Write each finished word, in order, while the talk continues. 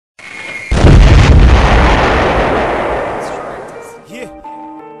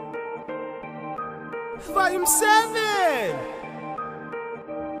Volume 7.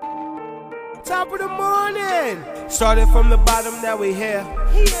 Top of the morning. Started from the bottom, now we here.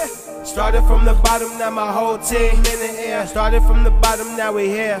 Started from the bottom, now my whole team in the air. Started from the bottom, now we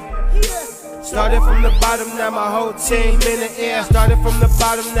here. Started from the bottom, now my whole team in the air. Started from the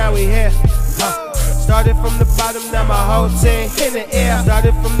bottom, now we here. Started from the bottom, now my whole team in the air.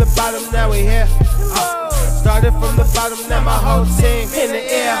 Started from the bottom, now we here. Started from the bottom, now my whole team in the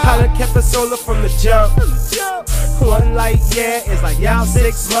air. I done kept it solar from the jump. One light, yeah, it's like y'all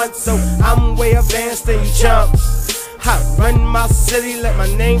 6 months, so I'm way advanced than you chumps. I run my city, let my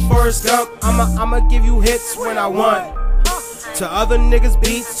name Forrest Gump. I'ma give you hits when I want. To other niggas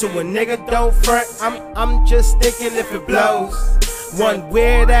beats, to a nigga don't front. I'm just thinking if it blows. One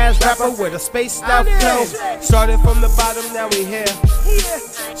weird ass rapper with a spaced out flow. Started from the bottom, now we here.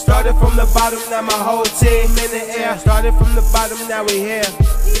 Started from the bottom, now my whole team in the air. Started from the bottom, now we here.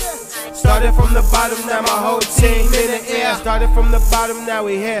 Started from the bottom, now my whole team in the air. Started from the bottom, now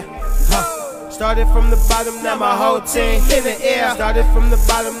we here. Started from the bottom, now my whole team in the air. Started from the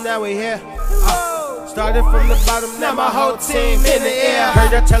bottom, now we here. Started from the bottom, now my whole team in the air.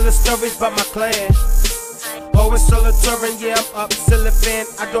 Heard I tell the stories about my clan. Always solitary, yeah, I'm up, still a fan.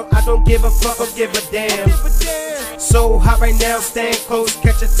 I don't give a fuck or give a damn. So hot right now, staying close,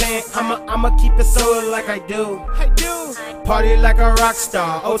 catch a tan. I'ma keep it solo like I do. Party like a rock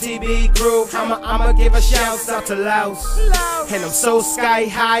star, OTB crew. I'ma give a shout out to Laos. And I'm so sky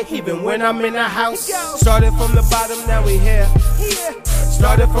high, even when I'm in the house. Started from the bottom, now we here.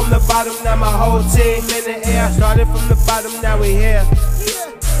 Started from the bottom, now my whole team in the air. Started from the bottom, now we here.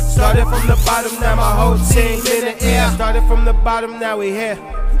 Started from the bottom, now my whole team in the air. Started from the bottom, now we here.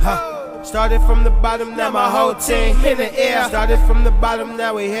 Started from the bottom, now my whole team in the air. Started from the bottom,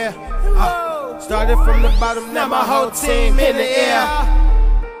 now we here. Started from the bottom, now my whole team in the air.